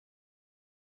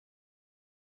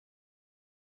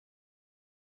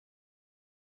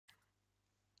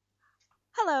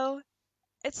Hello,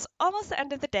 it's almost the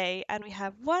end of the day, and we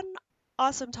have one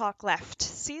awesome talk left.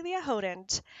 Celia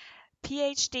Hodent,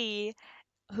 PhD,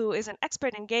 who is an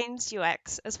expert in games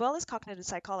UX as well as cognitive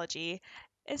psychology,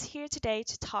 is here today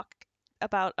to talk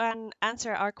about and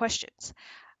answer our questions.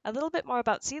 A little bit more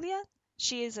about Celia.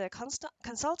 She is a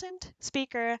consultant,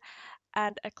 speaker,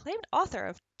 and acclaimed author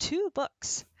of two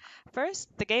books. First,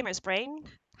 The Gamer's Brain: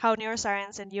 How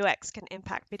Neuroscience and UX Can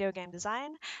Impact Video Game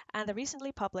Design, and the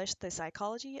recently published The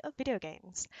Psychology of Video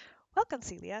Games. Welcome,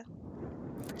 Celia.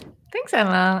 Thanks,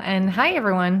 Emma, and hi,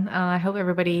 everyone. I hope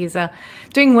everybody is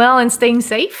doing well and staying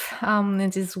safe in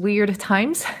these weird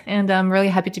times, and I'm really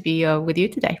happy to be with you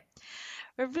today.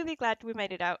 We're really glad we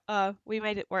made it out. We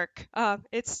made it work.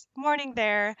 It's morning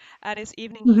there and it's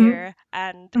evening hmm here,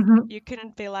 and hmm you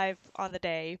couldn't be live on the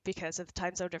day because of the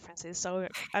time zone differences. So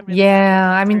I'm really happy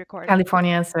Yeah, I'm to in record.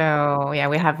 California, so yeah,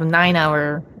 we have a 9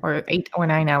 hour or 8 or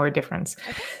 9 hour difference,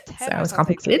 I think 10 so or it's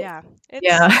something. So complicated. yeah,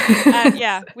 Yeah, it's and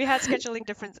yeah, we had scheduling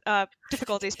different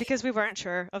difficulties because we weren't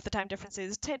sure of the time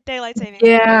differences. Daylight savings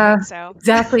and yeah, everything. So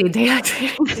exactly. Daylight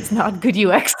savings is not good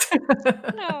UX.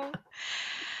 no,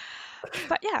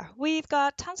 but yeah, we've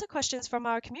got tons of questions from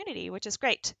our community, which is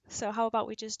great. So how about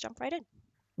we just jump right in?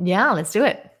 Yeah, let's do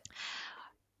it.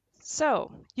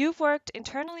 So you've worked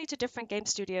internally to different game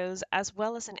studios as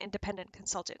well as an independent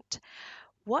consultant.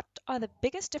 What are the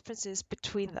biggest differences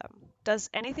between them? Does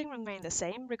anything remain the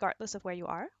same regardless of where you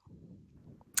are?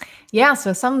 Yeah,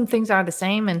 so some things are the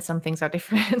same and some things are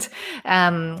different.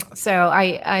 So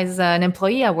as an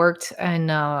employee, I worked in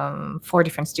 4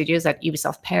 different studios at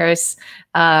Ubisoft Paris.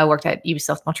 Worked at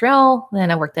Ubisoft Montreal. Then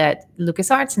I worked at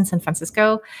LucasArts in San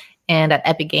Francisco, and at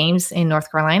Epic Games in North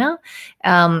Carolina.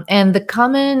 And the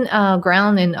common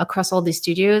ground in across all these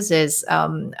studios is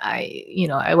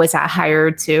I was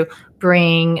hired to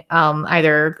bring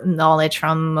either knowledge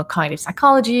from cognitive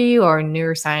psychology or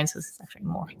neuroscience, which is actually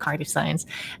more cognitive science,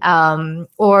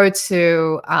 or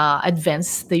to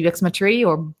advance the UX maturity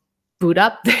or boot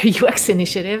up the UX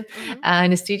initiative Mm-hmm.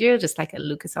 in a studio, just like at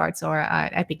LucasArts or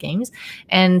at Epic Games.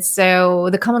 And so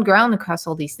the common ground across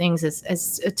all these things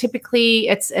is typically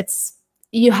it's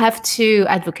you have to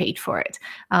advocate for it.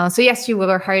 So yes, you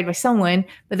were hired by someone,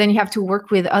 but then you have to work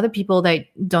with other people that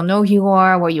don't know who you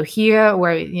are, where you're here,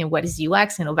 what is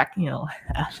UX. Back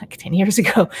like 10 years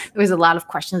ago, there was a lot of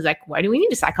questions like, why do we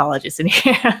need a psychologist in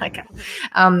here?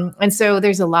 And so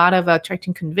there's a lot of try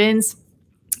to convince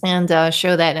and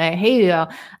show that hey,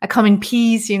 I come in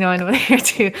peace, and we're here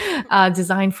to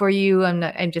design for you, and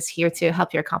I'm just here to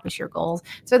help you accomplish your goals.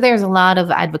 So there's a lot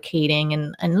of advocating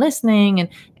and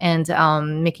listening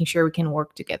and making sure we can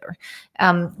work together.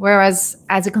 Whereas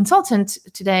as a consultant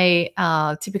today,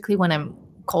 typically when I'm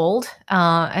cold,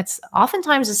 it's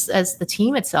oftentimes as the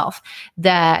team itself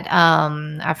that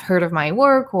I've heard of my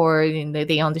work, or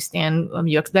they understand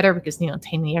UX better because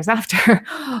 10 years after,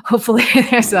 hopefully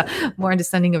there's a more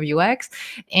understanding of UX,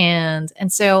 and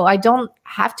so I don't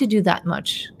have to do that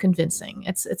much convincing.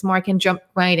 It's more I can jump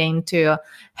right in to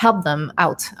help them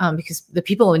out, because the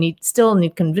people who still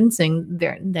need convincing,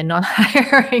 they're not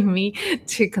hiring me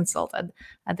to consult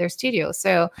at their studio.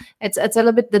 So it's a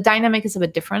little bit, the dynamic is a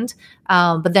bit different,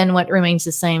 but then what remains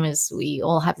the same is we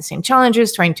all have the same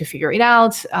challenges trying to figure it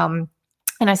out. And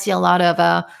I see a lot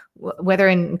of whether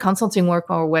in consulting work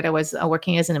or whether I was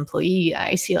working as an employee,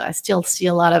 I still see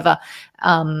a lot of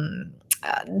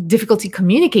difficulty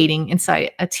communicating inside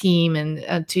a team,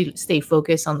 and to stay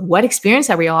focused on what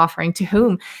experience are we offering to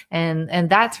whom, and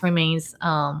that remains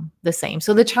the same.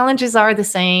 So the challenges are the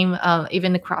same,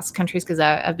 even across countries, because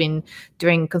I've been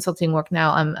doing consulting work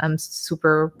now. I'm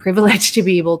super privileged to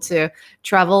be able to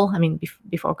travel. I mean,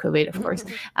 before COVID, of course,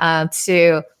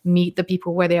 to meet the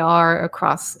people where they are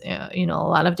across a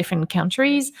lot of different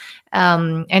countries.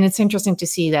 And it's interesting to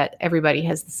see that everybody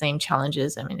has the same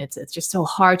challenges. I mean, it's just so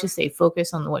hard to stay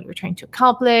focused on what we're trying to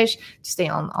accomplish, to stay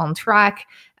on track.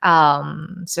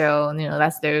 So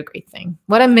that's the great thing.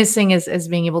 What I'm missing is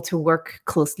being able to work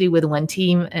closely with one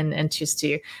team and just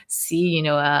to see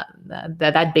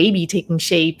that baby taking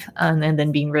shape, and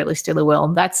then being really still a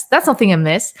will. That's something I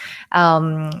miss.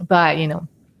 But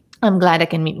I'm glad I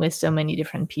can meet with so many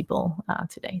different people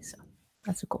today. So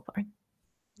that's a cool part.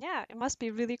 Yeah, it must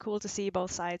be really cool to see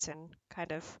both sides and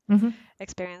kind of hmm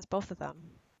experience both of them.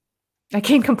 I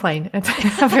can't complain. It's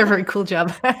a very, very cool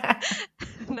job.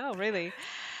 No, really.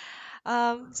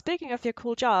 Speaking of your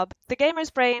cool job, the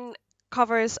gamer's brain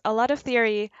covers a lot of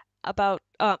theory about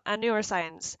and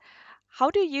neuroscience. How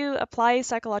do you apply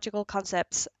psychological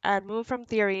concepts and move from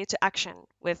theory to action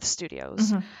with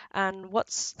studios? Mhm. And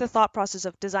what's the thought process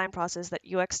of design process that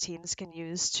UX teams can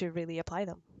use to really apply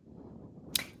them?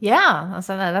 Yeah,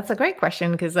 so that's a great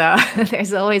question because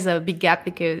there's always a big gap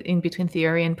in between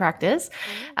theory and practice.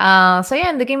 Hmm. So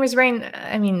yeah, in the gamer's brain,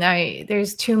 I mean,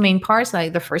 there's two main parts.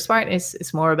 Like the first part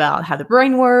is more about how the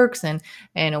brain works and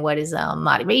what is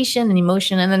motivation and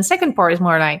emotion, and then the second part is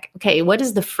more like, okay, what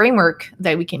is the framework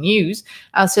that we can use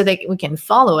so that we can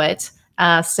follow it,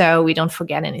 so we don't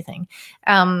forget anything.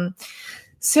 Um,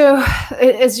 so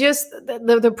it's just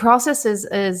the process is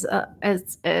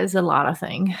a lot of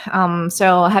thing.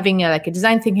 So having like a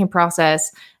design thinking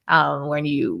process,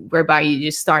 whereby you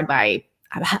just start by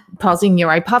pausing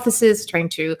your hypothesis, trying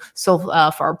to solve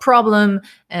for a problem,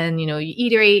 and you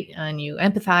iterate and you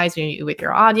empathize with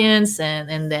your audience,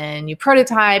 and then you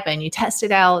prototype and you test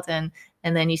it out,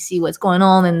 and then you see what's going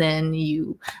on, and then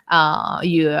you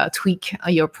tweak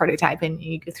your prototype, and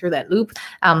you go through that loop.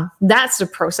 That's the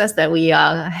process that we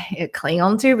cling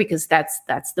on to, because that's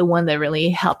the one that really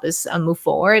helps us move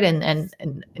forward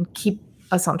and keep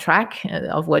us on track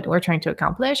of what we're trying to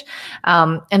accomplish.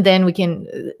 And then we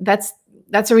can. That's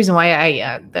the reason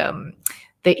why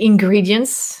the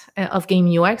ingredients of game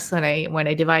UX, when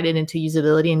I divide it into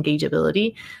usability and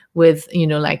engageability with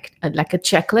like a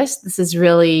checklist. This is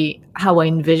really how I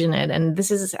envision it, and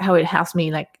this is how it helps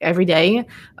me like every day.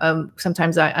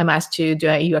 Sometimes I'm asked to do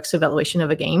a UX evaluation of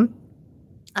a game.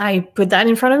 I put that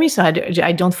in front of me so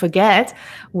I don't forget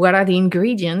what are the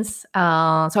ingredients.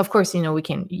 So of course, we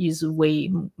can use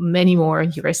many more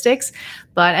heuristics,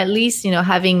 but at least,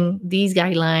 having these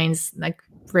guidelines like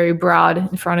very broad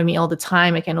in front of me all the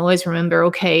time, I can always remember,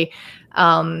 okay,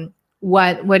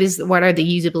 what are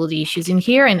the usability issues in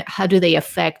here, and how do they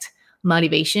affect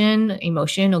motivation,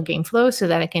 emotion, or game flow, so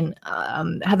that I can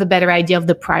have a better idea of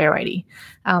the priority.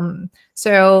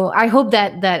 So I hope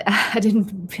that I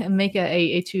didn't make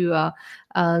a too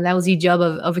lousy job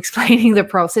of explaining the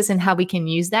process and how we can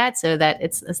use that, so that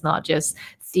it's not just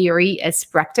theory, it's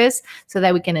practice, so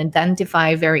that we can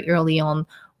identify very early on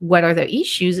what are the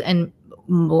issues, and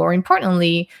more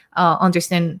importantly,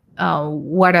 understand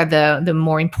what are the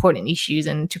more important issues,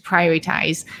 and to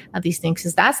prioritize these things,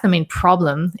 because that's the main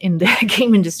problem in the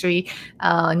game industry,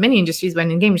 in many industries, but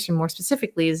in game industry more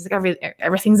specifically, is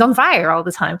everything's on fire all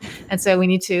the time. And so we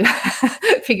need to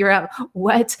figure out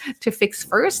what to fix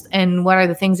first, and what are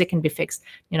the things that can be fixed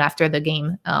after the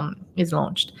game is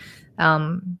launched.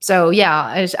 So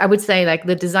yeah, I would say like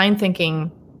the design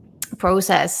thinking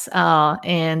process,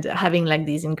 and having like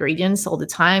these ingredients all the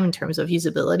time in terms of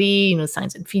usability,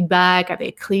 signs and feedback. Are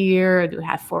they clear? Do we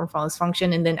have form follows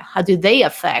function? And then how do they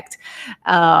affect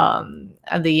what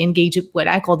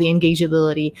I call the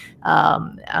engageability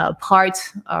part,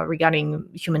 regarding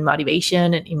human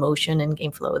motivation and emotion and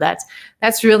game flow?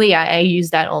 That's really, I use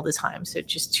that all the time. So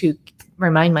just to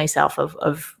remind myself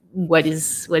of what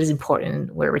is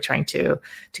important, where we're trying to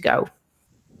go.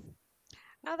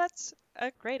 Now that's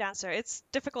a great answer. It's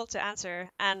difficult to answer,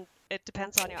 and it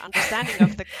depends on your understanding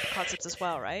of the concepts as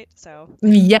well, right? So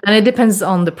yeah, and it depends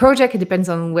on the project. It depends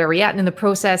on where we're at in the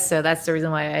process. So that's the reason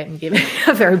why I'm giving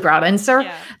a very broad answer.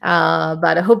 yeah.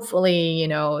 But hopefully,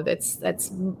 that's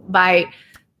by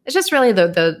it's just really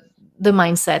the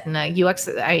mindset, and UX.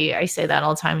 I say that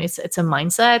all the time. It's a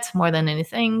mindset more than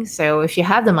anything. So if you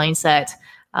have the mindset,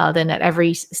 then at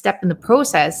every step in the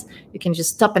process, you can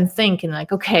just stop and think and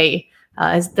like, okay,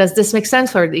 does this make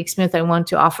sense for the experience I want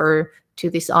to offer to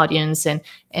this audience, and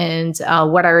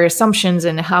what are our assumptions,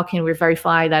 and how can we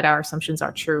verify that our assumptions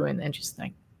are true, and just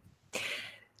like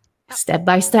step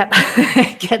by step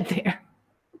get there.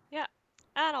 Yeah.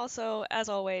 And also, as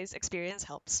always, experience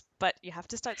helps, but you have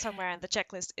to start somewhere, and the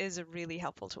checklist is a really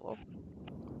helpful tool.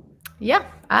 Yeah,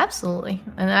 absolutely.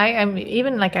 And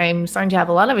I'm starting to have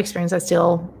a lot of experience. I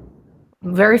still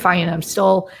verifying. I'm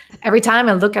still, every time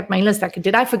I look at my list,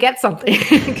 did I forget something?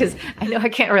 Because I know I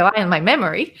can't rely on my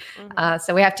memory. Mm-hmm.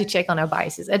 So we have to check on our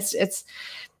biases.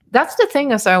 That's the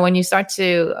thing. So when you start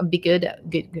to be good,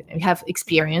 have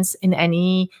experience in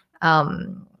any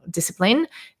discipline,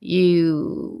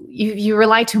 you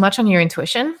rely too much on your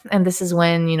intuition, and this is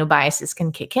when biases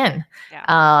can kick in.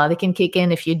 Yeah. They can kick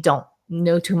in if you don't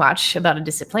know too much about a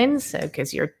discipline,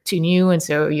 because you're too new and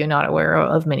so you're not aware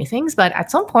of many things. But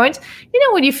at some point,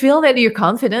 when you feel that you're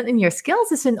confident in your skills,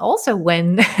 is also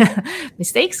when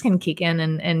mistakes can kick in,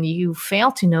 and you fail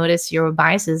to notice your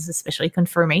biases, especially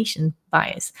confirmation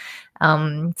bias.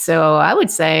 So I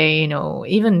would say,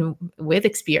 even with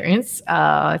experience,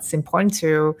 it's important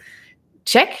to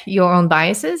check your own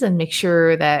biases and make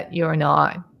sure that you're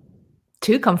not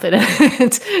too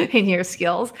confident in your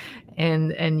skills,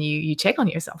 and you check on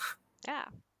yourself. Yeah.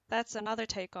 That's another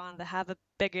take on the have a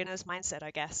beginner's mindset,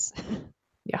 I guess.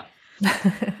 Yeah.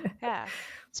 Yeah.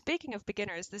 Speaking of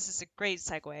beginners, this is a great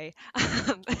segue.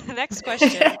 Next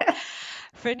question.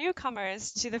 For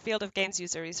newcomers to the field of games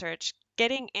user research,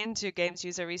 getting into games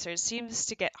user research seems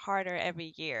to get harder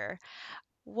every year.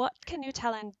 What can new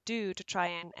talent do to try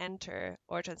and enter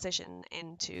or transition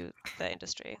into the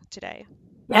industry today?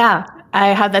 Yeah, I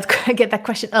have that I get that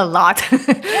question a lot.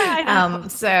 Yeah, I know.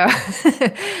 So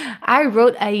I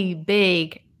wrote a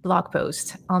big blog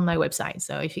post on my website.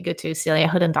 So if you go to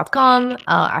celiahodent.com,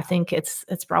 I think it's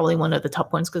probably one of the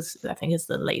top ones because I think it's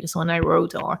the latest one I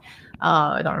wrote, or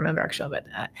I don't remember actually, but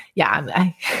yeah,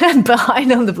 I'm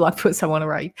behind on the blog post I want to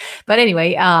write. But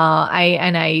anyway, I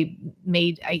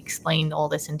explained all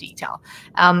this in detail.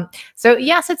 So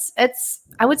yes, it's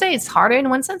I would say it's harder in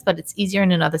one sense, but it's easier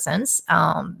in another sense,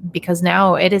 because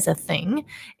now it is a thing,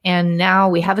 and now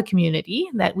we have a community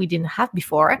that we didn't have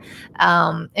before,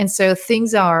 and so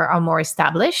things are more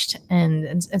established,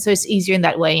 and so it's easier in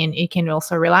that way, and you can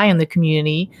also rely on the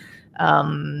community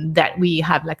that we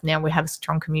have. Like now we have a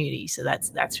strong community, so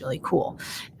that's really cool.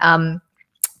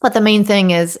 But the main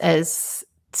thing is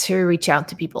to reach out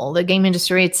to people. The game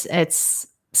industry, it's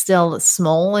still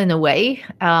small in a way,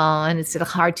 and it's still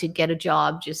hard to get a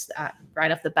job just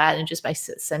right off the bat and just by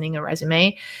sending a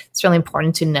resume. It's really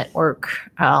important to network.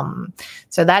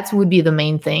 So that would be the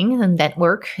main thing, and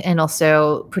network, and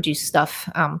also produce stuff.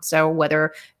 So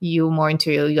whether you're more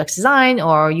into UX design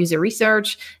or user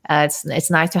research, it's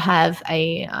nice to have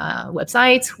a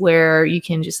website where you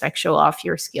can just like show off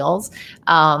your skills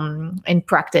and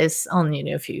practice on,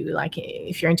 if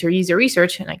you're into user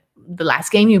research, and like the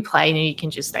last game you play, you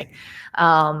can just like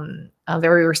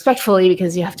very respectfully,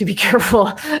 because you have to be careful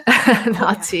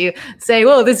not to say,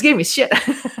 "Whoa, this game is shit."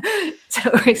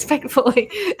 So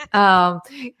respectfully go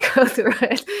through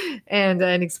it and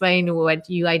explain what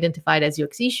you identified as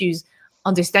UX issues,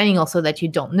 understanding also that you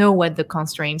don't know what the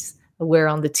constraints were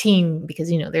on the team, because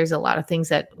there's a lot of things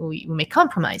that we make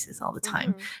compromises all the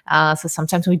time. So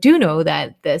sometimes we do know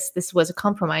that this was a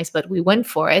compromise, but we went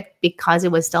for it because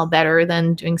it was still better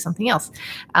than doing something else.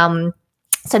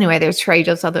 So anyway, there's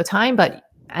trade-offs all the time, but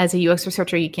as a UX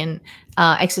researcher, you can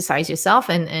exercise yourself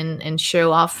and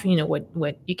show off,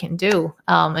 what you can do.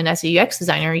 And as a UX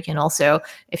designer, you can also,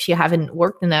 if you haven't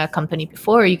worked in a company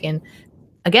before, you can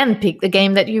again pick the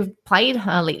game that you've played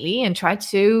lately and try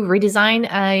to redesign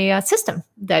a system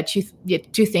that you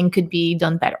think could be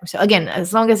done better. So again,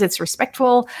 as long as it's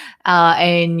respectful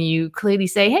and you clearly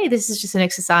say, "Hey, this is just an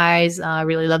exercise. I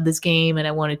really love this game and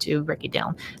I wanted to break it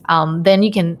down," then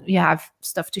you have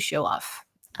stuff to show off,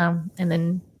 and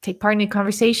then take part in the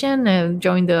conversation and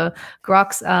join the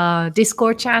Grux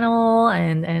Discord channel.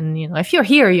 And if you're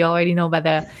here, you already know about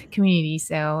the community.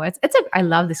 So I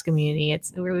love this community.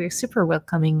 It's really super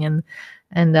welcoming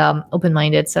and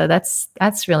open-minded. So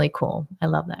that's really cool. I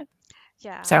love that.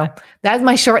 Yeah. So that's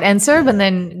my short answer. But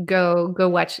then go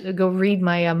read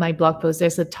my my blog post.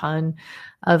 There's a ton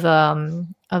of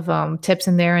tips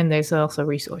in there, and there's also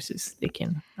resources they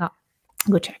can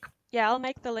go check. Yeah, I'll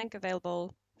make the link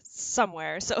available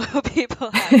somewhere so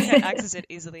people can access it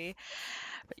easily.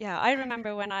 But yeah, I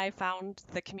remember when I found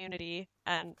the community,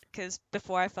 and because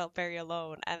before I felt very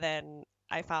alone, and then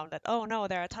I found that, oh no,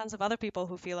 there are tons of other people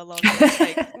who feel alone,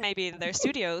 like maybe in their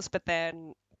studios, but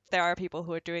then there are people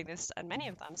who are doing this, and many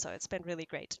of them, so it's been really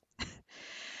great.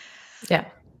 Yeah.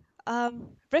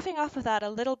 Riffing off of that a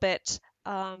little bit,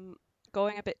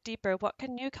 going a bit deeper, what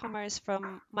can newcomers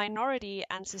from minority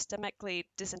and systemically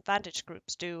disadvantaged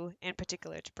groups do in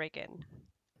particular to break in?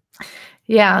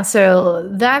 Yeah, so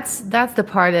that's the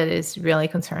part that is really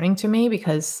concerning to me,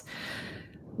 because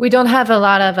we don't have a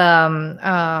lot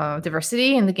of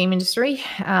diversity in the game industry,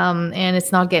 and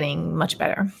it's not getting much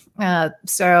better.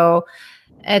 So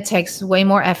it takes way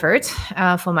more effort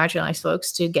for marginalized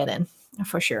folks to get in,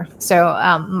 for sure. So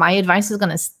my advice is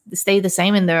going to stay the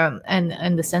same in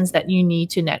the sense that you need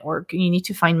to network. You need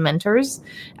to find mentors.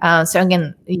 So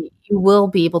again, you will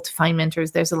be able to find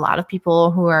mentors. There's a lot of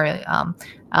people who are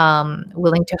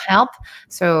willing to help.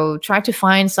 So try to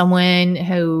find someone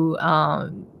who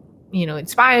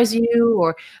inspires you,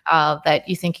 or that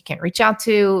you think you can reach out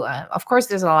to. Of course,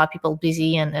 there's a lot of people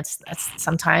busy, and that's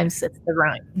sometimes it's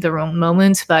the wrong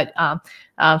moment. But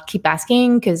keep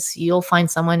asking, because you'll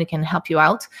find someone who can help you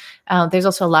out. There's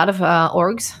also a lot of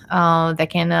orgs that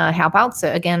can help out.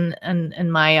 So again,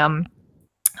 in my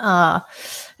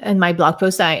blog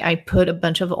post, I put a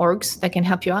bunch of orgs that can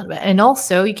help you out, and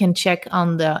also you can check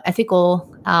on the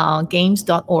ethical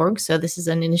games.org. So this is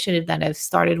an initiative that I've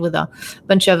started with a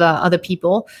bunch of other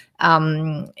people.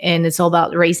 And it's all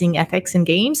about raising ethics in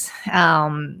games.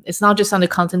 It's not just on the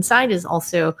content side, it's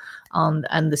also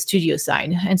on the studio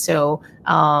side. And so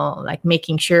like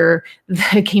making sure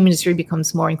the game industry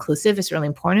becomes more inclusive is really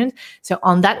important. So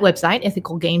on that website,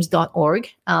 ethicalgames.org,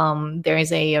 there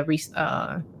is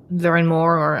a learn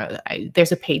more, or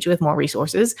there's a page with more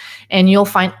resources, and you'll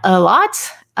find a lot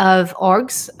of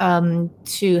orgs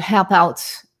to help out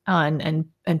and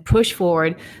push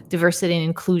forward diversity and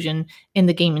inclusion in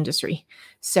the game industry.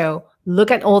 So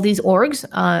look at all these orgs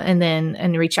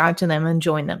and reach out to them and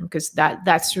join them, because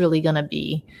that's really going to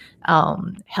be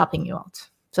helping you out.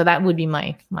 So that would be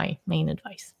my main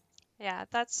advice. Yeah,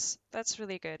 that's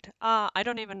really good. I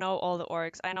don't even know all the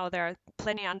orgs. I know there are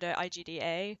plenty under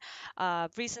IGDA.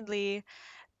 Recently,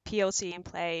 POC in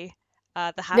Play,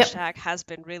 the hashtag has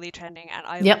been really trending, and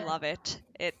I love it.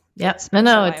 It's been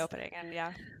so eye-opening, and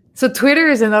yeah. So Twitter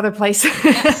is another place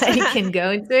that you can go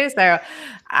into. So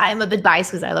I'm a bit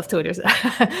biased because I love Twitter. So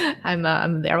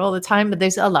I'm there all the time, but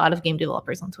there's a lot of game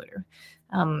developers on Twitter.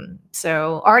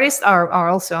 So artists are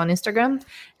also on Instagram,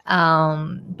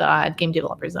 but game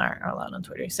developers are allowed on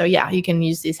Twitter. So yeah, you can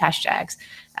use these hashtags.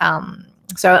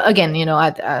 So again,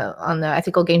 on the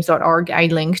ethicalgames.org, I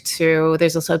link to,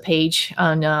 there's also a page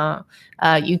on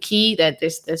Uki that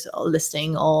there's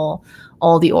listing all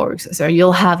the orgs. So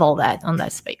you'll have all that on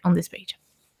this page.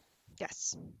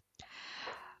 Yes.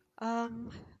 Now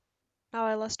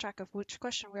I lost track of which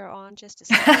question we're on. Just a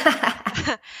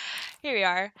second. Here we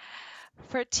are.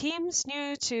 For teams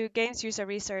new to games user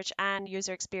research and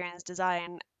user experience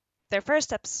design, their first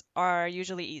steps are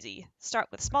usually easy. Start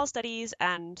with small studies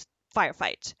and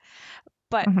firefight.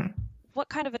 But what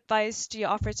kind of advice do you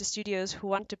offer to studios who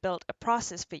want to build a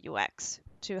process for UX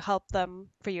to help them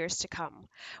for years to come?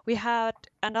 We had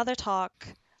another talk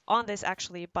on this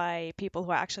actually by people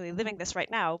who are actually living this right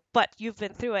now, but you've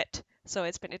been through it, so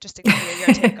it's been interesting to hear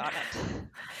your take on it.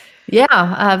 Yeah,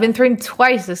 I've been through it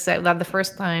twice. That the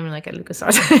first time, like at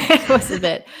LucasArts, it was a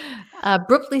bit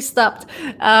abruptly stopped.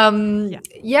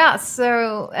 Yeah.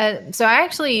 So I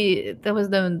actually, that was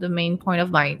the main point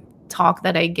of my talk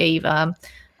that I gave at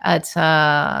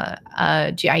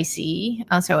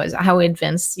GIC. So as how we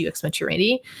advance UX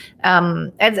maturity.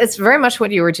 It's very much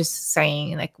what you were just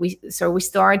saying. Like we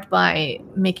start by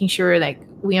making sure like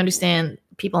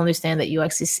people understand that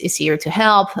UX is here to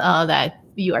help, that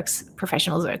UX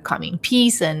professionals are coming in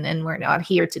peace, and we're not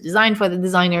here to design for the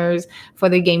designers, for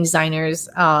the game designers,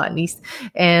 at least.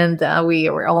 And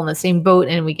we're all in the same boat,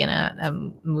 and we're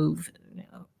gonna move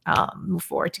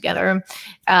forward together.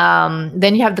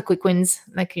 Then you have the quick wins,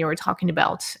 like you were talking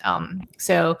about.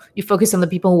 So you focus on the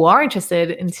people who are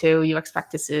interested into UX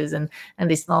practices and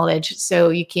this knowledge, so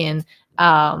you can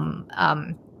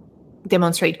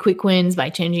demonstrate quick wins by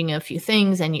changing a few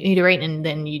things, and you iterate, and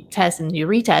then you test and you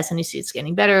retest, and you see it's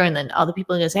getting better, and then other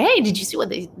people are gonna say, hey, did you see what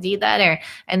they did that?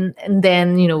 And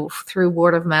then through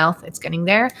word of mouth it's getting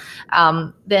there.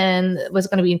 Then what's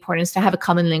going to be important is to have a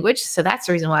common language. So that's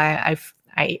the reason why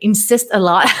I insist a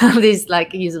lot on these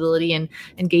like usability and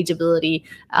engageability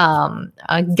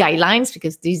guidelines,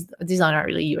 because these are not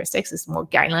really UX6, it's more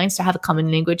guidelines to have a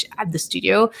common language at the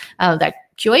studio that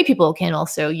QA people can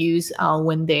also use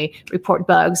when they report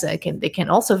bugs. They can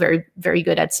also very, very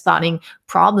good at spotting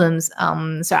problems.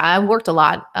 So I worked a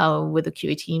lot with the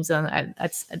QA teams at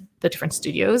the different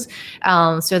studios,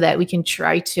 so that we can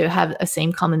try to have a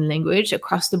same common language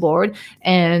across the board,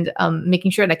 and making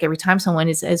sure like every time someone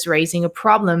is raising a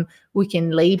problem, we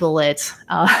can label it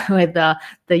with the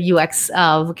UX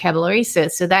vocabulary.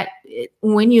 So that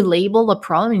when you label a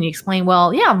problem and you explain,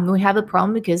 well, yeah, we have a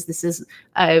problem because this is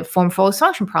a form follows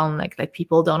function problem, like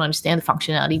people don't understand the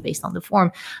functionality based on the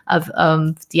form of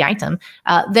the item,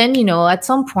 then at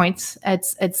some point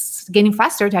it's getting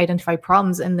faster to identify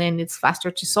problems, and then it's faster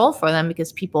to solve for them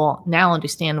because people now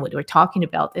understand what we're talking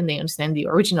about, and they understand the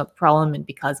origin of the problem, and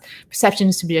because perception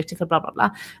is subjective, blah blah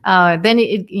blah. Then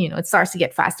it starts to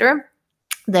get faster.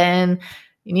 Then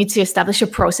you need to establish a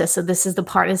process. So this is the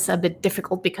part that's a bit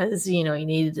difficult, because you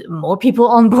need more people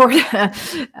on board,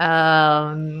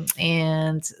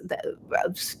 and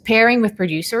pairing with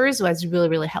producers was really,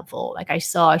 really helpful. Like I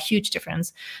saw a huge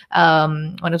difference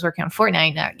when I was working on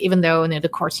Fortnite. Even though the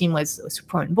core team was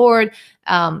super on board,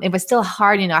 it was still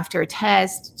hard enough after a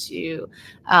test to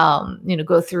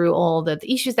go through all the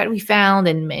issues that we found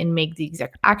and make the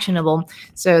exact actionable.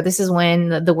 So this is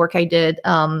when the work I did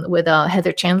with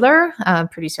Heather Chandler,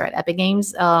 producer at Epic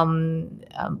Games,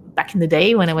 back in the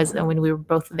day when we were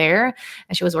both there,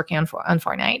 and she was working on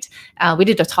Fortnite. We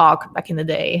did a talk back in the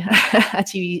day at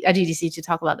GDC to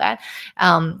talk about that.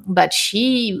 But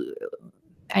she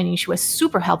was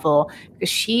super helpful because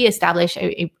she established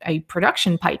a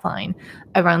production pipeline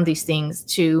around these things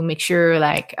to make sure,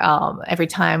 like, every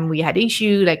time we had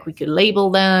issue, like, we could label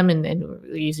them and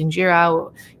we're using Jira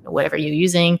or whatever you're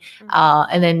using.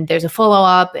 And then there's a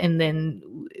follow-up, and then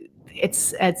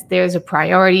there's a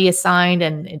priority assigned,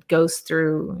 and it goes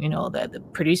through, the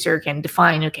producer can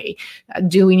define, okay,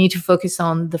 do we need to focus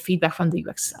on the feedback from the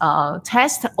UX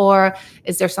test, or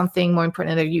is there something more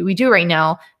important that we do right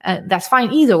now? That's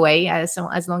fine either way, as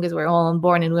long as we're all on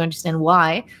board and we understand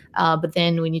why. But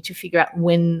then we need to figure out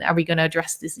when are we going to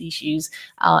address these issues,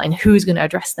 and who's going to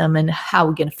address them, and how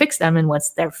we're going to fix them. And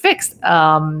once they're fixed,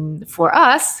 for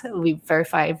us, we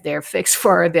verify if they're fixed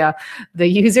for the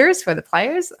users, for the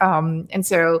players. And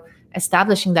so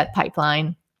establishing that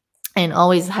pipeline and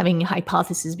always having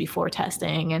hypotheses before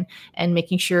testing, and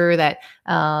making sure that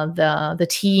the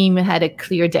team had a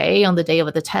clear day on the day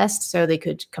of the test, so they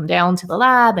could come down to the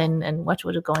lab and watch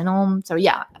what was going on. So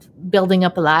yeah, building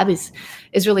up a lab is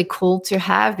really cool to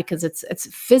have, because it's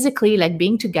physically like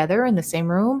being together in the same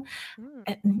room.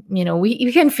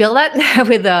 We can feel that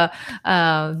with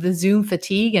the Zoom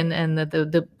fatigue and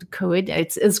the COVID.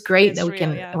 It's great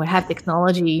that we have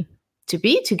technology to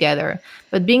be together,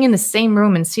 but being in the same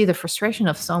room and see the frustration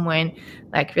of someone,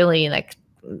 like, really like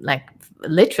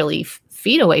literally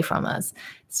feet away from us,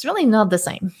 it's really not the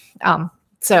same.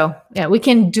 So yeah, we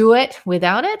can do it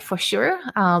without it for sure.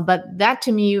 But that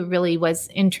to me really was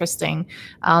interesting,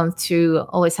 to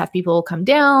always have people come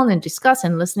down and discuss,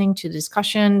 and listening to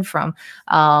discussion from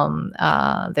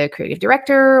the creative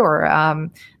director or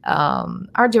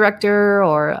our director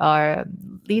or our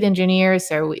lead engineer.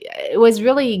 So it was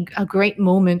really a great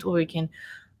moment where we can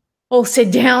all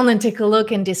sit down and take a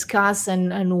look and discuss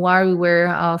and why we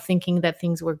were thinking that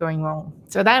things were going wrong.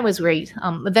 So that was great.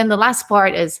 But then the last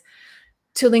part is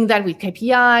to link that with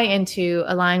KPI and to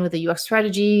align with the UX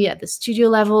strategy at the studio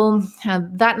level.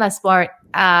 That last part,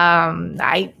 I'm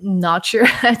not sure.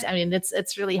 I mean,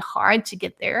 it's really hard to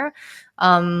get there. So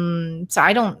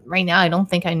I don't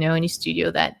think I know any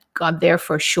studio that got there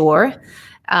for sure.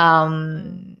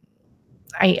 I'm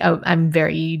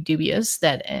very dubious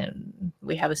that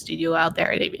we have a studio out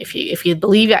there. If you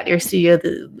believe at your studio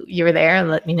that you're there,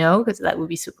 let me know, because that would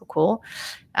be super cool.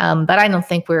 But I don't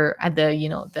think we're at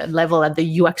the level at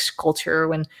the UX culture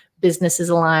when business is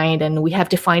aligned and we have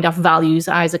defined our values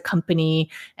as a company,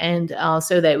 and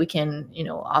so that we can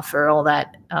offer all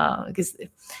that, because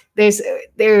there's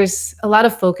a lot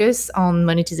of focus on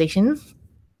monetization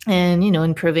and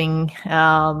improving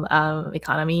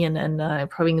economy and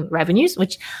improving revenues,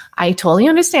 which I totally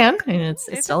understand.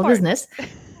 It's still a business.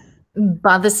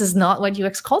 But this is not what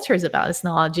UX culture is about. It's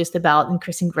not just about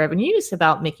increasing revenue. It's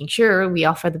about making sure we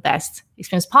offer the best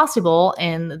experience possible,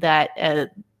 and that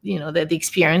the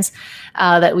experience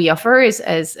that we offer is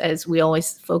as we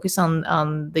always focus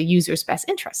on the user's best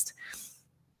interest.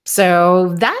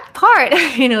 So that part,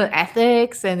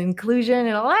 ethics and inclusion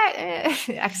and all that,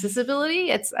 accessibility,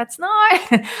 it's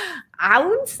not, I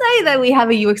wouldn't say that we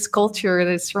have a UX culture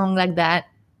that's strong like that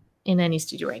in any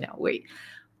studio right now.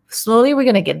 Slowly we're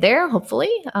going to get there,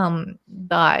 hopefully.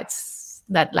 But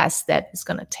that last step is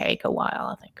going to take a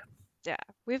while, I think. Yeah,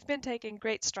 we've been taking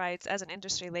great strides as an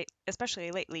industry,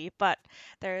 especially lately, but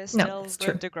there is still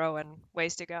room to grow and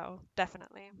ways to go,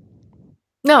 definitely.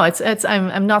 No,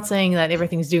 I'm not saying that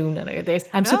everything's doomed.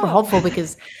 I'm super hopeful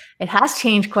because it has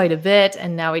changed quite a bit,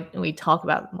 and now we talk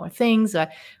about more things.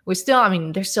 We're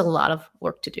still, there's still a lot of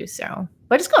work to do. So,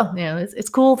 but it's cool. It's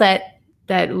cool that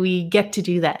we get to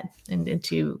do that and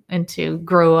to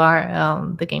grow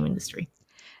our the game industry.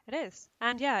 It is,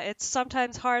 and yeah, it's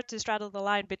sometimes hard to straddle the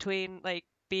line between like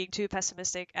being too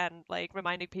pessimistic and like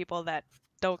reminding people that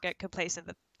don't get complacent,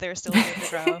 that they're still room to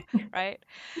grow, right?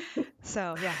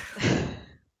 So yeah.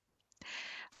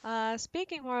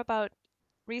 Speaking more about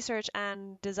research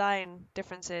and design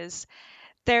differences,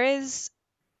 there is,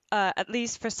 at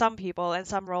least for some people and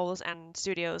some roles and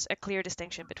studios, a clear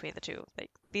distinction between the two.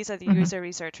 Like, these are the user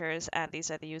researchers and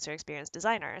these are the user experience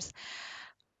designers.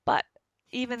 But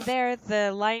even there,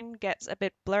 the line gets a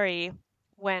bit blurry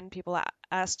when people are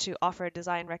asked to offer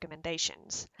design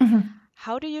recommendations.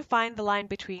 How do you find the line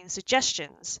between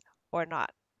suggestions or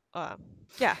not?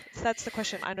 Yeah, that's the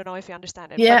question. I don't know if you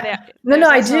understand it. Yeah, but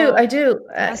I do.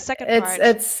 A second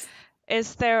part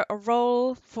is there a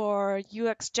role for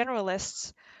UX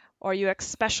generalists or UX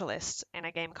specialists in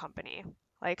a game company?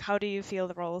 Like, how do you feel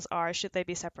the roles are? Should they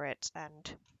be separate?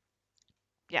 And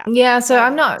yeah, Yeah, so more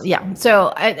I'm about not. that. Yeah,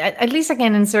 so at least I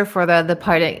can answer for the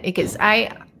part because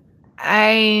I'm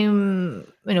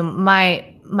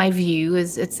my view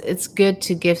is it's good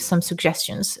to give some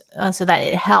suggestions so that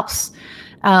it helps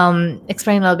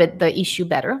explain a little bit the issue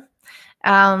better.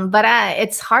 But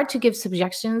it's hard to give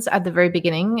suggestions at the very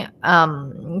beginning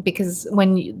because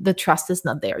the trust is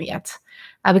not there yet.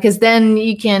 Because then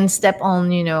you can step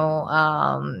on, you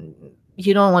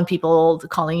don't want people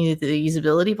calling you the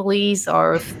usability police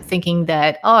or thinking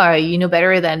that, oh, you know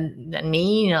better than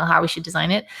me, how we should design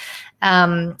it.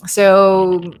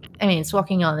 So, I mean, it's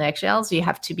walking on eggshells. You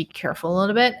have to be careful a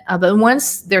little bit. But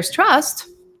once there's trust,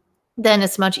 then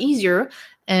it's much easier.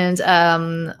 And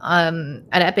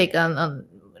at Epic, when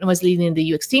I was leading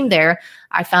the UX team there,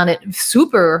 I found it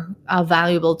super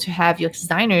valuable to have UX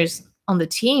designers on the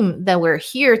team that were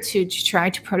here to try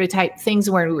to prototype things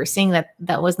where we were seeing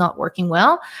that was not working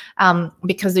well,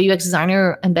 because the UX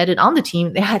designer embedded on the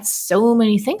team, they had so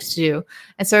many things to do.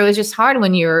 And so it was just hard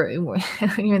when you're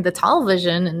in the tunnel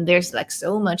vision and there's like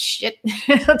so much shit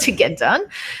to get done,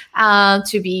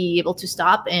 to be able to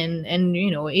stop and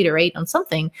iterate on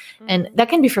something. And that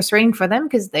can be frustrating for them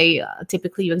because they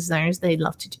typically UX designers, they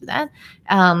love to do that.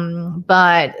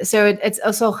 But so it's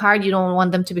also hard. You don't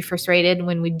want them to be frustrated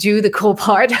when we do the cool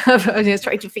part of just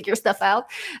trying to figure stuff out.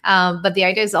 But the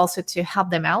idea is also to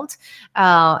help them out.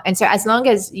 And so as long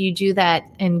as you do that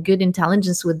in good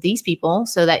intelligence with these people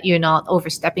so that you're not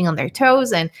overstepping on their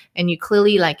toes and you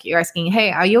clearly like you're asking,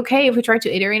 hey, are you okay if we try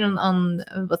to iterate on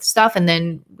with stuff? And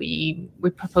then we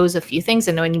propose a few things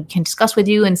and then we can discuss with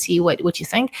you and see what you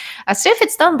think. So if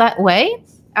it's done that way,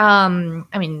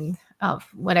 I mean,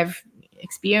 what I've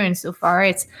experienced so far,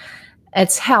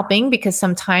 it's helping because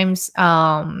sometimes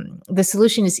the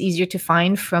solution is easier to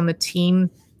find from a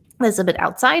team that's a bit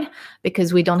outside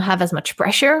because we don't have as much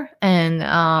pressure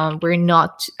and we're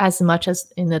not as much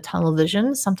as in the tunnel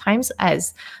vision sometimes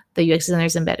as the UX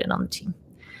designers embedded on the team.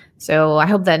 So I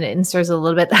hope that answers a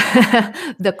little bit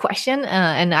the question.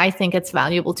 And I think it's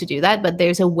valuable to do that, but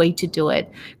there's a way to do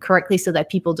it correctly so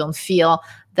that people don't feel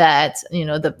that,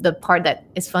 the part that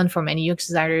is fun for many UX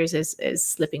designers is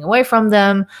slipping away from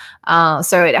them.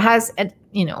 So it has, it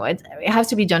has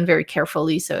to be done very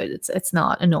carefully so it's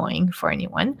not annoying for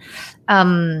anyone.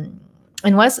 And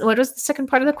what was the second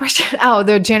part of the question? Oh,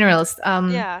 the generalist.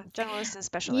 Yeah, generalists and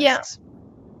specialists. Yeah.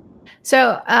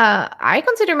 So I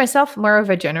consider myself more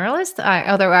of a generalist,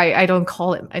 although I don't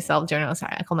call it myself generalist.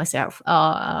 I call myself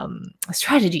a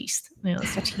strategist,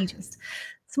 strategist.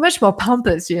 It's much more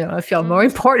pompous, I feel more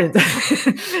important.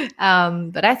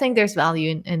 But I think there's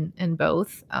value in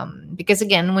both. Because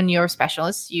again, when you're a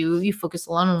specialist, you focus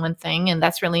a lot on one thing, and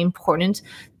that's really important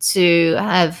to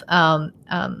have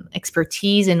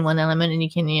expertise in one element, and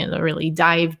you can really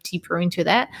dive deeper into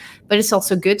that. But it's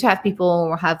also good to have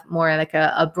people have more like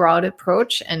a broad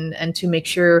approach and to make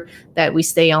sure that we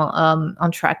stay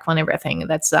on track on everything.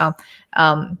 That's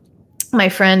my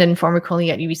friend and former colleague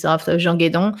at Ubisoft, Jean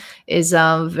Guédon, is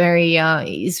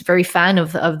very fan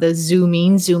of the zoom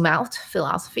in, zoom out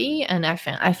philosophy, and I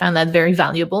found that very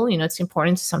valuable. It's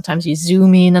important to sometimes you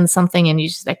zoom in on something and you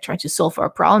just like try to solve for a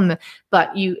problem,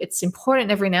 but it's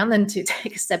important every now and then to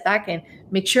take a step back and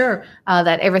make sure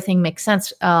that everything makes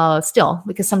sense still,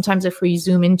 because sometimes if we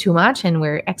zoom in too much and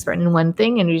we're expert in one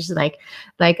thing and we just like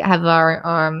have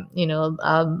our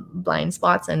blind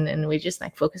spots and we just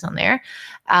like focus on there,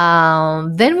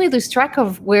 then we lose track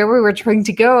of where we were trying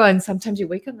to go, and sometimes you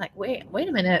wake up like, wait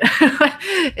a minute,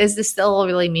 is this still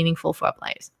really meaningful for our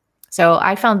lives? So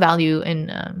I found value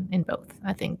in both.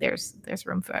 I think there's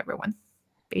room for everyone,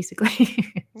 basically.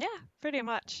 Yeah, pretty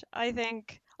much. I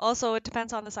think also it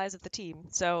depends on the size of the team.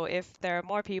 So if there are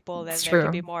more people, then there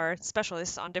could be more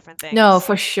specialists on different things. No,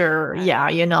 for sure. Yeah,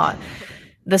 you're not.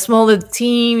 The smaller the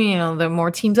team, the more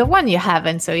teams of one you have,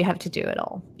 and so you have to do it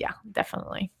all. Yeah,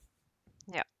 definitely.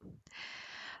 Yeah.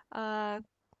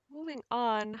 Moving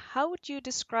on, how would you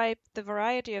describe the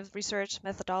variety of research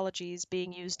methodologies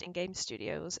being used in game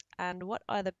studios, and what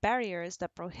are the barriers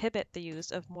that prohibit the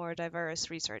use of more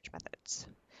diverse research methods?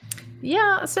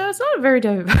 Yeah, so it's not very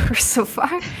diverse so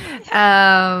far.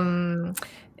 And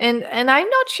I'm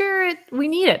not sure we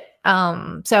need it.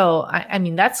 So I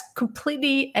mean, that's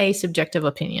completely a subjective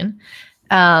opinion.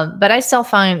 But I still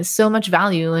find so much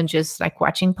value in just like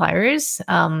watching players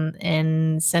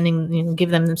and sending, give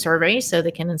them surveys so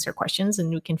they can answer questions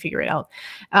and we can figure it out.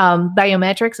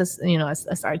 Biometrics, as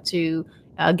I start to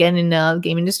get in the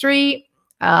game industry,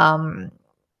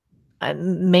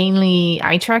 mainly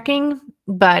eye tracking.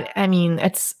 But I mean,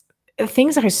 it's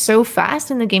things are so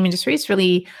fast in the game industry. It's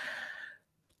really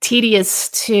tedious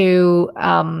to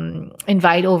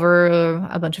invite over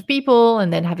a bunch of people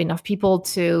and then have enough people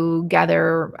to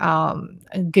gather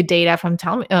good data from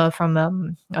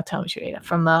not telemetry data,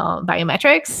 from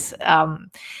biometrics,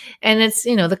 and it's,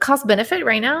 you know, the cost benefit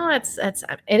right now.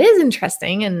 It is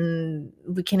interesting and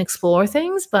we can explore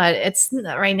things, but it's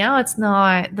right now it's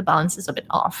not, the balance is a bit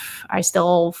off. I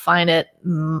still find it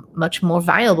much more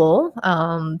viable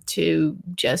to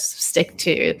just stick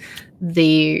to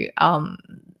the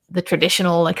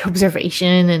traditional like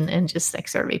observation and just like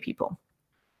survey people.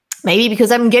 Maybe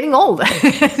because I'm getting old.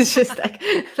 It's just like,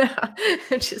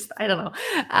 it's just, I don't know.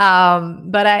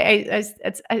 But I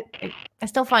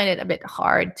still find it a bit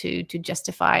hard to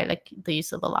justify like the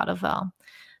use of a lot of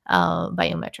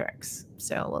biometrics.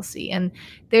 So we'll see. And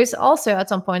there's also at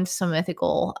some point some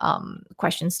ethical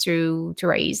questions to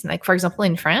raise. Like for example,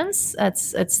 in France,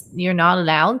 it's you're not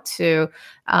allowed to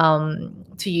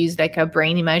use like a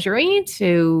brain imagery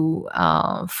to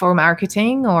for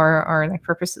marketing or like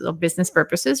purposes or business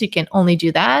purposes. You can only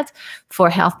do that for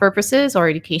health purposes or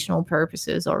educational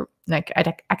purposes or like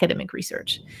academic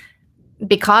research,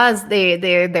 because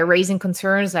they're raising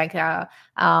concerns like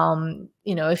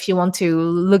you know, if you want to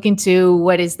look into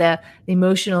what is the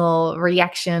emotional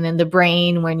reaction in the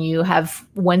brain when you have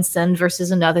one scent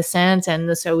versus another scent,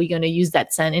 and so we're going to use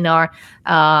that scent in our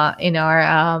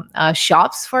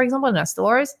shops, for example, in our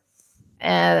stores.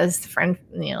 As the French,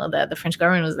 you know, the French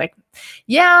government was like,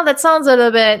 yeah, that sounds a little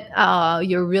bit,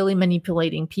 you're really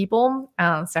manipulating people.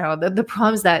 So the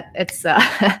problem is that it's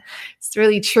it's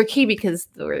really tricky because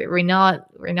we're not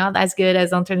as good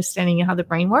as understanding how the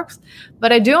brain works.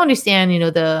 But I do understand, you know,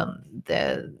 the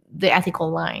ethical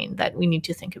line that we need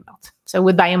to think about. So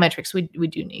with biometrics, we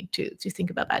do need to think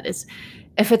about that. Is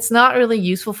if it's not really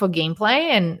useful for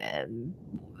gameplay, and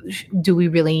do we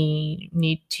really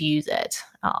need to use it?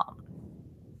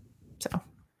 So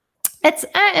it's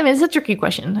a tricky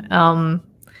question.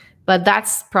 But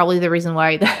that's probably the reason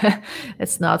why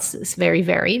it's not very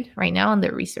varied right now. And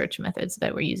the research methods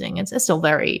that we're using, it's still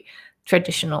very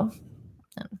traditional.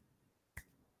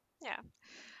 Yeah,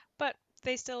 but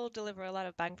they still deliver a lot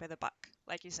of bang for the buck,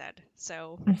 like you said.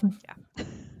 So yeah.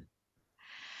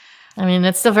 I mean,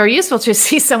 it's still very useful to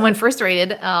see someone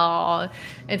frustrated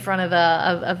in front of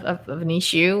an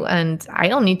issue, and I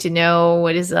don't need to know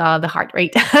what is the heart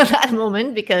rate at that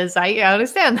moment because I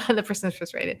understand the person is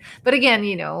frustrated. But again,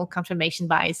 you know, confirmation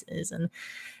biases, and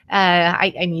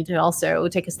I need to also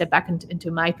take a step back into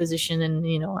my position, and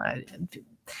you know,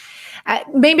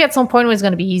 maybe at some point it's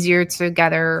going to be easier to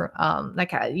gather,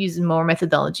 using more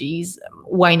methodologies.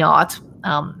 Why not?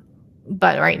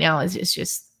 But right now, it's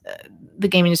just. The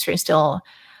game industry is still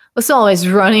always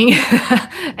running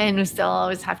and we still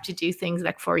always have to do things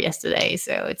like for yesterday.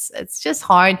 So it's just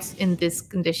hard in this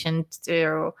condition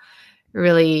to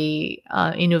really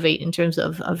innovate in terms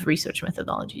of research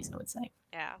methodologies, I would say.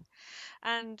 Yeah.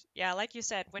 And yeah, like you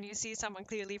said, when you see someone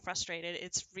clearly frustrated,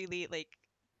 it's really like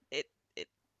it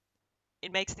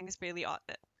makes things really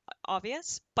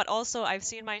obvious. But also I've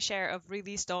seen my share of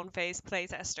really stone-faced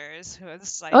playtesters who are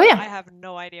just like, Oh yeah. I have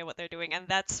no idea what they're doing, and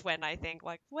that's when I think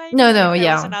like, wait, No, there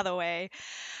yeah. was another way.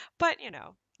 But you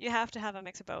know, you have to have a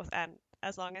mix of both, and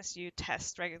as long as you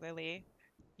test regularly,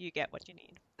 you get what you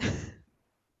need.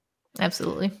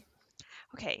 Absolutely.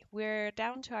 Okay, we're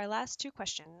down to our last two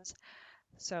questions.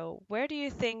 So, where do you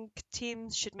think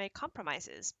teams should make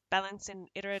compromises, balancing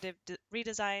iterative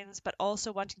redesigns, but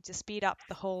also wanting to speed up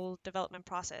the whole development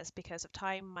process because of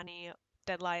time, money,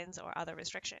 deadlines, or other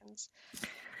restrictions?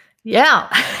 Yeah,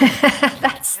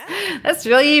 that's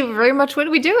really very much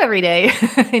what we do every day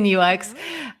in UX,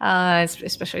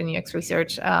 especially in UX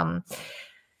research.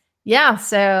 Yeah,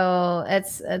 so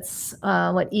it's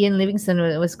what Ian Livingston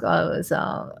was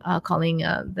calling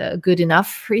the good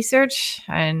enough research,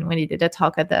 and when he did a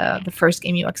talk at the first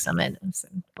Game UX Summit,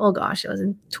 oh gosh, it was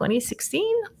in 2016,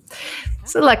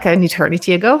 so like an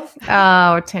eternity ago,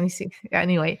 or 26.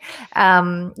 Anyway,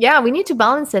 yeah, we need to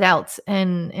balance it out,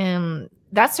 and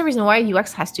that's the reason why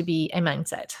UX has to be a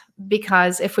mindset.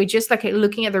 Because if we just like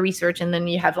looking at the research and then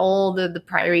you have all the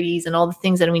priorities and all the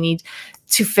things that we need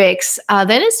to fix,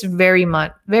 then it's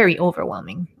very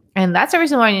overwhelming. And that's the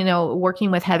reason why, you know, working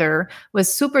with Heather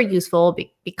was super useful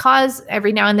because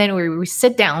every now and then we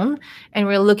sit down and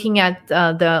we're looking at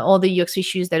all the UX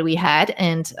issues that we had.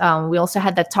 And we also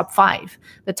had that top five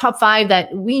that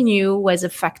we knew was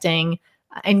affecting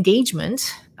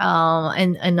engagement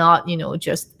and not, you know,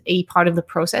 just a part of the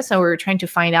process. So we were trying to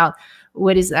find out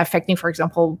what is affecting, for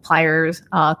example, players'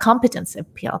 competence. If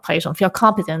players don't feel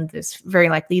competent, it's very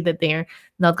likely that they're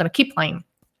not going to keep playing.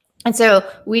 And so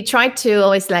we try to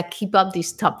always like keep up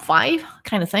these top 5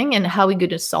 kind of thing, and how we going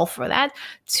to solve for that,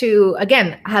 to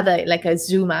again have a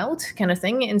zoom out kind of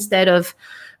thing, instead of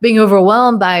being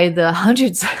overwhelmed by the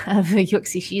hundreds of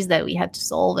UX issues that we had to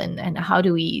solve, and how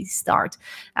do we start.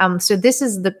 So this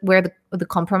is where the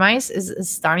compromise is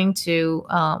starting to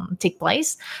take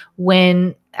place,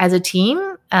 when as a team,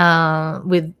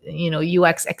 with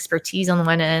UX expertise on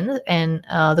one end, and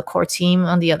the core team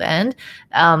on the other end,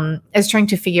 is trying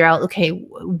to figure out, okay,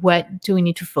 what do we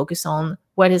need to focus on?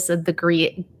 What is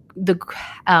the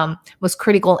most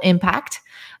critical impact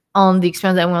on the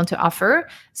experience that we want to offer,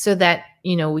 so that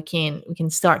we can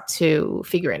start to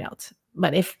figure it out.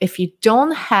 But if you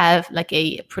don't have like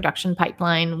a production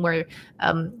pipeline where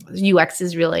UX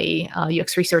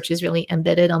research is really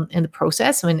embedded in the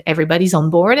process, when everybody's on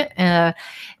board,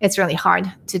 it's really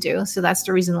hard to do. So that's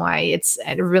the reason why it's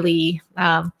really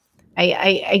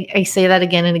I say that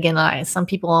again and again. Some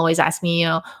people always ask me,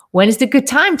 when is the good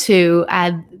time to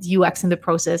add UX in the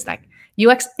process? Like,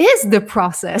 UX is the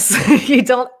process. You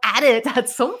don't add it at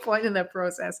some point in the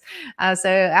process.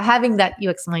 So having that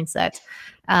UX mindset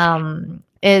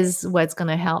is what's going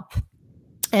to help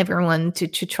everyone to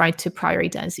try to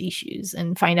prioritize issues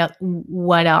and find out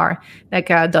what are, like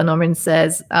Don Norman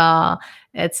says,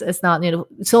 it's not,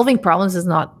 solving problems is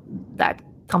not that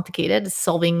complicated. It's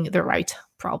solving the right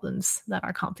problems that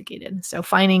are complicated. So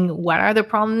finding what are the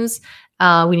problems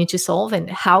we need to solve and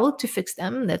how to fix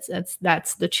them,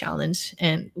 that's the challenge.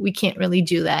 And we can't really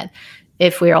do that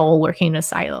if we're all working in a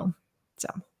silo. So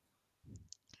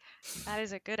that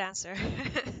is a good answer.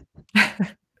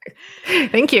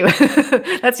 Thank you.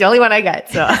 That's the only one I got.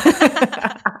 So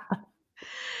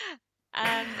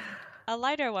and a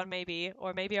lighter one maybe,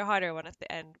 or maybe a harder one at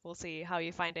the end. We'll see how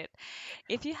you find it.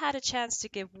 If you had a chance to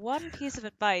give one piece of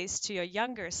advice to your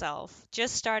younger self,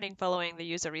 just starting following the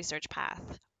user research path,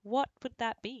 what would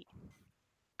that be?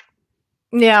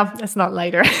 Yeah, that's not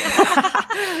lighter.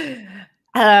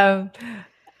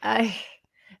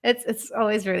 It's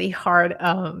always really hard,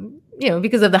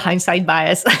 because of the hindsight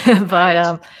bias.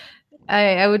 But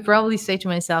I would probably say to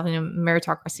myself,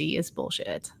 meritocracy is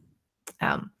bullshit.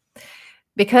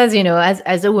 Because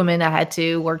as a woman, I had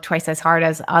to work twice as hard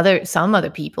as some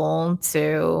other people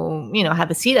to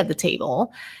have a seat at the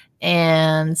table.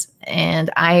 And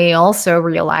I also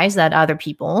realized that other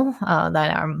people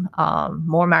that are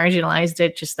more marginalized,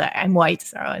 it's just that I'm white,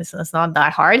 so it's not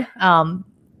that hard.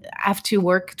 Have to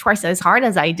work twice as hard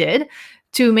as I did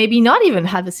to maybe not even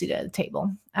have a seat at the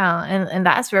table, and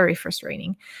that's very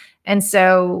frustrating. And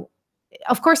so,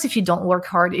 of course, if you don't work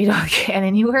hard, you don't get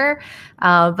anywhere.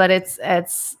 But it's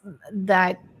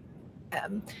that.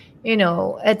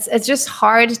 It's just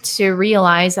hard to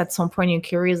realize at some point in your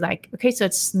career is like, okay, so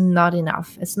it's not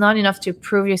enough. It's not enough to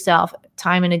prove yourself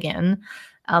time and again,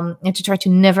 and to try to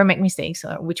never make mistakes,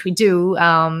 which we do.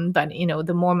 But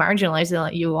the more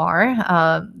marginalized you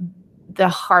are, the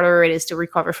harder it is to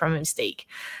recover from a mistake.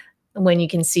 When you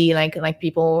can see like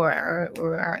people who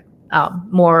are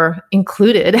more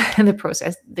included in the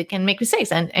process, they can make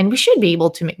mistakes, and we should be able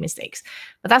to make mistakes.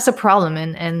 But that's a problem,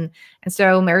 and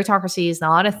so meritocracy is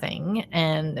not a thing,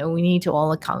 and we need to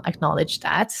all acknowledge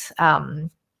that,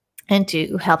 and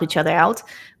to help each other out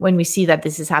when we see that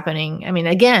this is happening. I mean,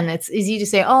 again, it's easy to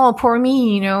say, "Oh, poor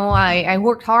me," I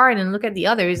worked hard, and look at the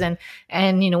others, and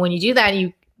when you do that,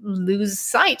 you lose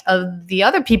sight of the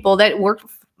other people that worked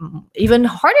even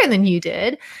harder than you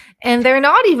did, and they're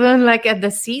not even like at the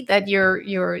seat that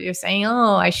you're saying,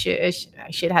 oh, I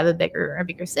should have a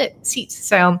bigger seat.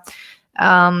 So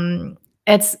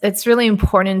it's really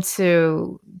important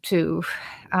to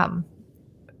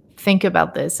think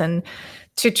about this, and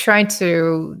to try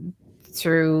to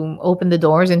open the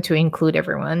doors and to include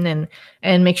everyone,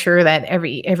 and make sure that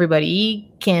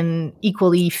everybody can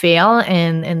equally fail,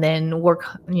 and then work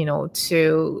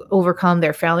to overcome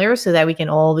their failures, so that we can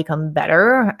all become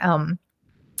better.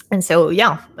 And so,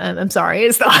 yeah, I'm sorry,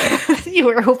 it's not. You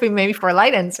were hoping maybe for a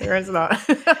light answer. It's not.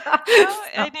 No,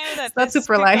 I knew that not this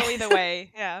super could light. go either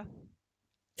way. Yeah.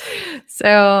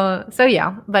 So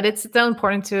yeah, but it's still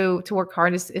important to work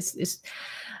hard. It's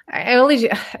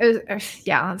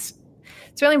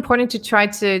really important to try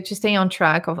to stay on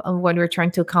track of what we're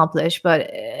trying to accomplish. But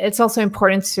it's also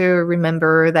important to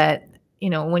remember that,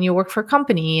 when you work for a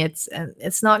company, it's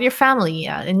not your family.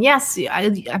 And yes,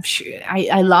 I'm sure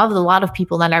I love a lot of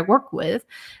people that I work with.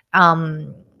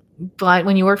 But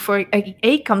when you work for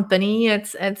a company,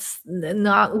 it's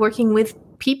not working with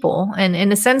people. And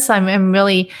in a sense, I'm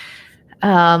really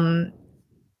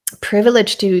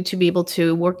privilege to be able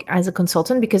to work as a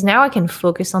consultant, because now I can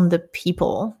focus on the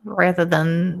people rather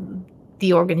than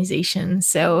the organization.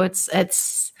 So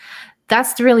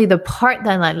that's really the part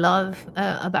that I love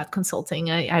about consulting.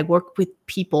 I work with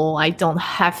people. I don't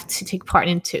have to take part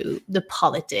into the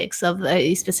politics of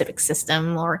a specific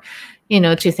system, or,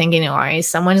 to think,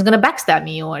 someone's going to backstab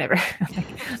me or whatever. Like,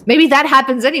 maybe that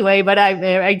happens anyway, but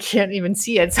I can't even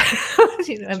see it. So,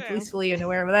 I'm blissfully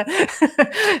unaware of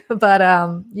that. But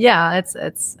yeah, it's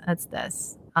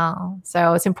this.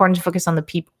 So it's important to focus on the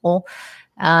people.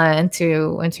 And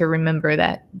to remember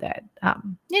that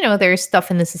there's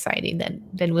stuff in the society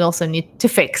that we also need to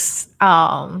fix.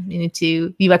 You need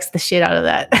to UX the shit out of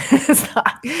that.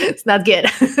 It's not good.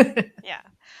 Yeah.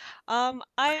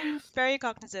 I'm very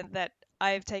cognizant that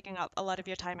I've taken up a lot of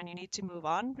your time and you need to move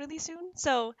on really soon.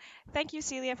 So thank you,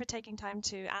 Celia, for taking time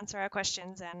to answer our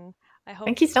questions, and I hope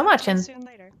thank you so much. And soon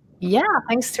later. yeah,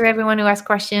 thanks to everyone who asked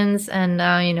questions. And,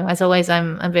 as always,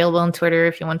 I'm available on Twitter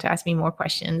if you want to ask me more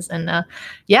questions. And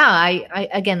yeah,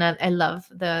 I love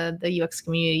the UX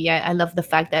community. I love the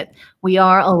fact that we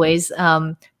are always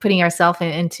putting ourselves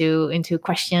into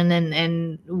question,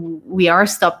 and we are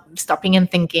stopping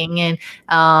and thinking,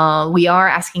 and we are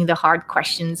asking the hard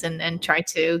questions and try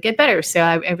to get better. So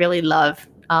I really love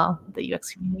the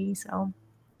UX community. So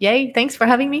yay, thanks for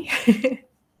having me.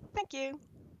 Thank you.